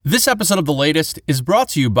This episode of The Latest is brought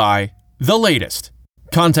to you by The Latest.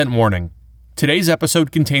 Content warning. Today's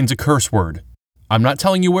episode contains a curse word. I'm not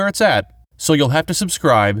telling you where it's at, so you'll have to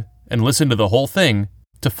subscribe and listen to the whole thing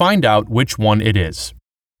to find out which one it is.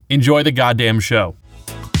 Enjoy the goddamn show.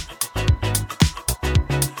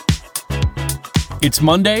 It's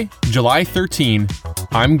Monday, July 13.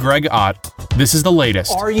 I'm Greg Ott. This is The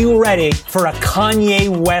Latest. Are you ready for a Kanye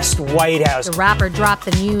West White House? The rapper dropped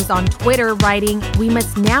the news on Twitter, writing, "We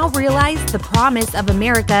must now realize the promise of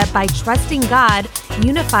America by trusting God,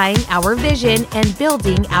 unifying our vision, and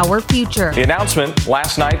building our future." The announcement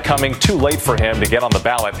last night coming too late for him to get on the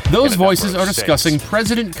ballot. Those voices are discussing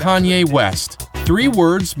President Kanye West. 3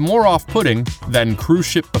 words more off-putting than cruise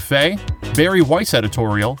ship buffet, Barry Weiss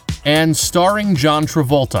editorial, and starring John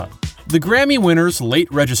Travolta. The Grammy winner's late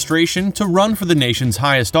registration to run for the nation's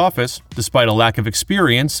highest office, despite a lack of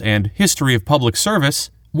experience and history of public service,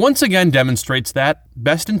 once again demonstrates that,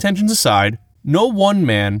 best intentions aside, no one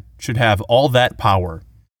man should have all that power.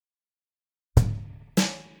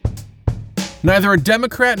 Neither a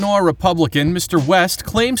Democrat nor a Republican, Mr. West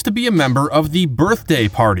claims to be a member of the Birthday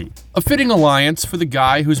Party, a fitting alliance for the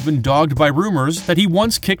guy who's been dogged by rumors that he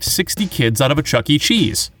once kicked 60 kids out of a Chuck E.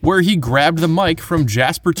 Cheese, where he grabbed the mic from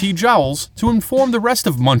Jasper T. Jowls to inform the rest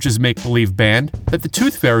of Munch's make-believe band that the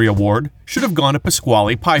Tooth Fairy Award should have gone to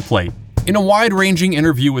Pasquale Pie Plate. In a wide-ranging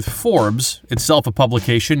interview with Forbes, itself a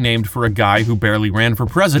publication named for a guy who barely ran for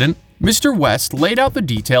president, Mr. West laid out the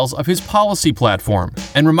details of his policy platform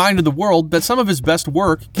and reminded the world that some of his best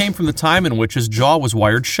work came from the time in which his jaw was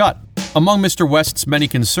wired shut. Among Mr. West's many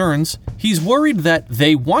concerns, he's worried that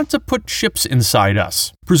they want to put chips inside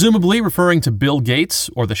us, presumably referring to Bill Gates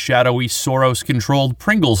or the shadowy Soros-controlled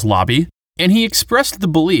Pringles lobby, and he expressed the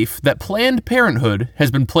belief that Planned Parenthood has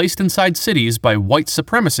been placed inside cities by white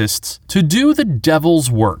supremacists to do the devil's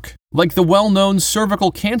work, like the well-known cervical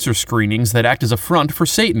cancer screenings that act as a front for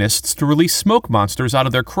Satanists to release smoke monsters out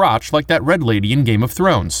of their crotch like that red lady in Game of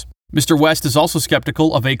Thrones. Mr. West is also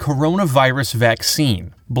skeptical of a coronavirus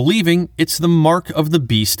vaccine, believing it's the mark of the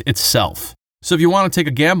beast itself. So if you want to take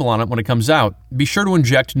a gamble on it when it comes out, be sure to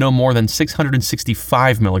inject no more than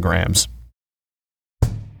 665 milligrams.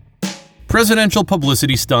 Presidential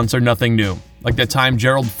publicity stunts are nothing new, like that time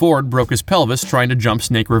Gerald Ford broke his pelvis trying to jump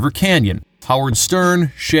Snake River Canyon. Howard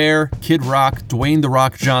Stern, Cher, Kid Rock, Dwayne "The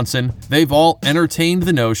Rock" Johnson, they've all entertained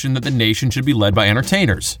the notion that the nation should be led by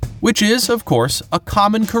entertainers, which is, of course, a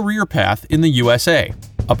common career path in the USA.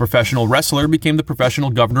 A professional wrestler became the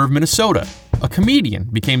professional governor of Minnesota. A comedian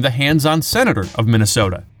became the hands-on senator of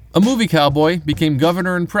Minnesota. A movie cowboy became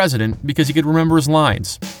governor and president because he could remember his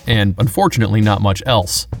lines, and unfortunately not much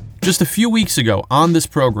else. Just a few weeks ago on this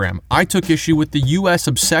program, I took issue with the U.S.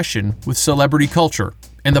 obsession with celebrity culture,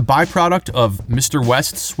 and the byproduct of Mr.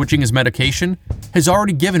 West switching his medication has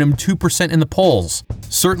already given him 2% in the polls.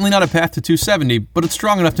 Certainly not a path to 270, but it's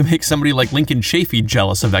strong enough to make somebody like Lincoln Chafee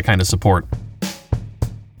jealous of that kind of support.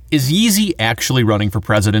 Is Yeezy actually running for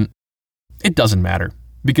president? It doesn't matter,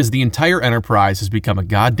 because the entire enterprise has become a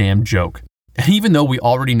goddamn joke. And even though we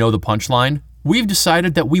already know the punchline, we've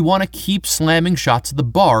decided that we want to keep slamming shots at the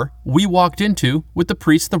bar we walked into with the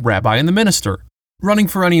priest, the rabbi, and the minister. Running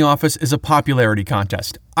for any office is a popularity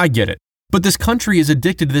contest. I get it. But this country is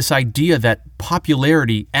addicted to this idea that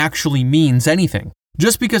popularity actually means anything.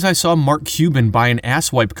 Just because I saw Mark Cuban buy an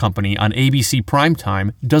asswipe company on ABC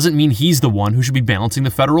Primetime doesn't mean he's the one who should be balancing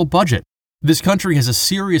the federal budget. This country has a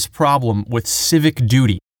serious problem with civic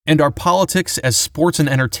duty, and our politics as sports and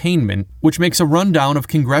entertainment, which makes a rundown of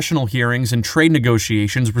congressional hearings and trade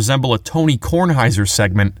negotiations resemble a Tony Kornheiser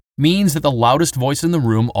segment, means that the loudest voice in the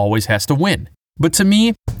room always has to win. But to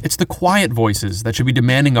me, it's the quiet voices that should be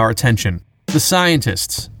demanding our attention. The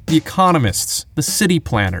scientists, the economists, the city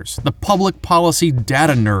planners, the public policy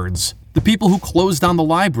data nerds, the people who closed down the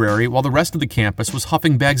library while the rest of the campus was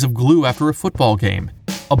huffing bags of glue after a football game.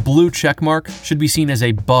 A blue checkmark should be seen as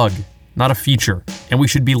a bug, not a feature, and we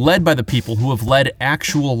should be led by the people who have led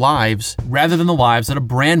actual lives rather than the lives that a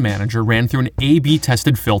brand manager ran through an A/B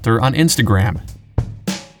tested filter on Instagram.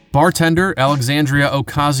 Bartender Alexandria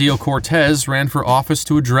Ocasio-Cortez ran for office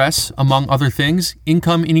to address, among other things,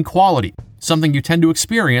 income inequality, something you tend to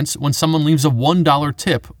experience when someone leaves a $1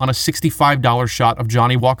 tip on a $65 shot of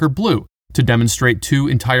Johnny Walker Blue to demonstrate 2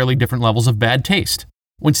 entirely different levels of bad taste.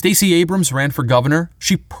 When Stacey Abrams ran for governor,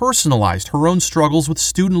 she personalized her own struggles with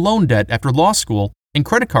student loan debt after law school and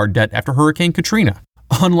credit card debt after Hurricane Katrina.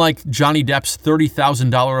 Unlike Johnny Depp's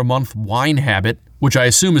 $30,000 a month wine habit, which I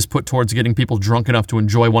assume is put towards getting people drunk enough to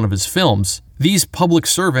enjoy one of his films, these public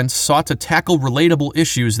servants sought to tackle relatable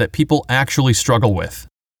issues that people actually struggle with.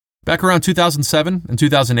 Back around 2007 and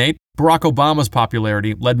 2008, Barack Obama's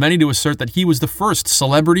popularity led many to assert that he was the first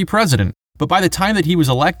celebrity president. But by the time that he was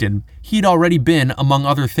elected, he'd already been, among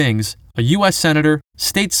other things, a U.S. senator,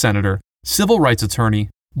 state senator, civil rights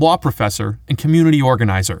attorney, law professor, and community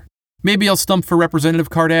organizer. Maybe he'll stump for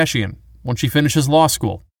Representative Kardashian once she finishes law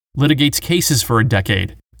school, litigates cases for a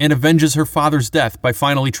decade, and avenges her father's death by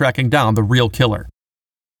finally tracking down the real killer.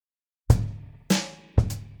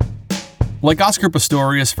 Like Oscar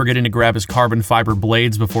Pistorius forgetting to grab his carbon fiber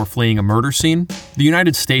blades before fleeing a murder scene, the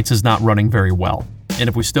United States is not running very well. And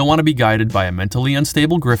if we still want to be guided by a mentally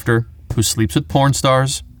unstable grifter who sleeps with porn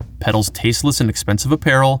stars, peddles tasteless and expensive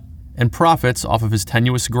apparel, and profits off of his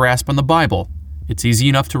tenuous grasp on the Bible, it's easy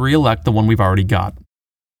enough to re-elect the one we've already got.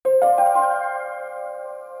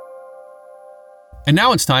 And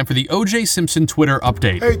now it's time for the O.J. Simpson Twitter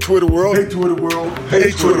update. Hey, Twitter world. Hey, Twitter world.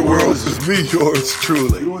 Hey, Twitter world. This is me, yours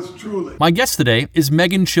truly. Yours truly. My guest today is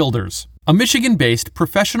Megan Childers, a Michigan-based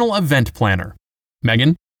professional event planner.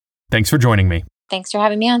 Megan, thanks for joining me. Thanks for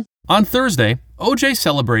having me on. On Thursday, O.J.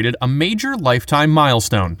 celebrated a major lifetime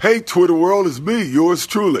milestone. Hey, Twitter world. It's me, yours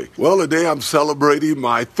truly. Well, today I'm celebrating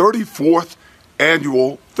my 34th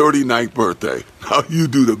annual 39th birthday. Now, you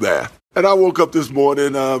do the math. And I woke up this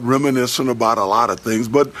morning reminiscing about a lot of things,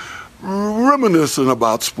 but reminiscing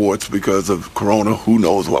about sports because of Corona. Who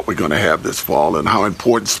knows what we're going to have this fall and how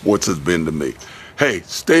important sports has been to me. Hey,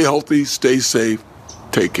 stay healthy, stay safe,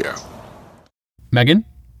 take care. Megan,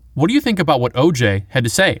 what do you think about what OJ had to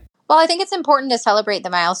say? Well, I think it's important to celebrate the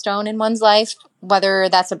milestone in one's life, whether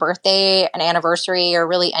that's a birthday, an anniversary, or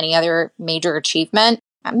really any other major achievement.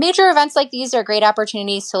 Major events like these are great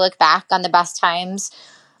opportunities to look back on the best times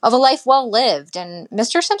of a life well lived, and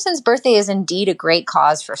Mr. Simpson's birthday is indeed a great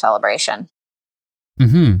cause for celebration.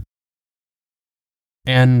 Mm-hmm.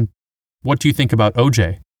 And what do you think about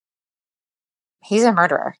OJ? He's a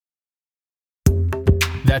murderer.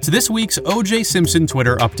 That's this week's O.J. Simpson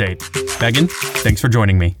Twitter update. Megan, thanks for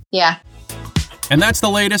joining me. Yeah. And that's the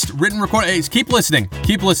latest written recording. Hey, keep listening.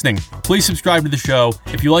 Keep listening. Please subscribe to the show.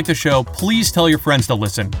 If you like the show, please tell your friends to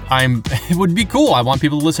listen. It would be cool. I want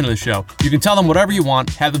people to listen to the show. You can tell them whatever you want.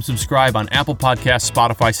 Have them subscribe on Apple Podcasts,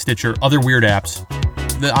 Spotify, Stitcher, other weird apps.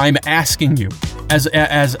 I'm asking you, as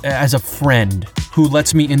a friend who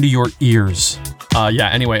lets me into your ears.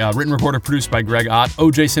 Written recorded, produced by Greg Ott.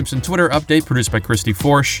 O.J. Simpson Twitter update, produced by Christy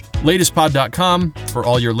Forsch. Latestpod.com for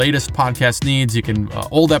all your latest podcast needs. You can,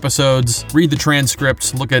 old episodes, read the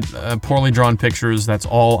transcripts, look at poorly drawn pictures. That's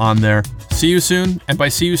all on there. See you soon. And by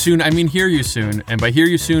see you soon, I mean hear you soon. And by hear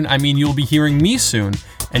you soon, I mean you'll be hearing me soon.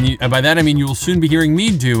 And by that, I mean you will soon be hearing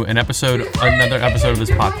me do another episode of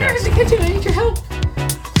this podcast. In the kitchen, I need your help.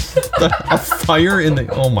 A fire in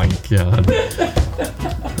the... Oh my God.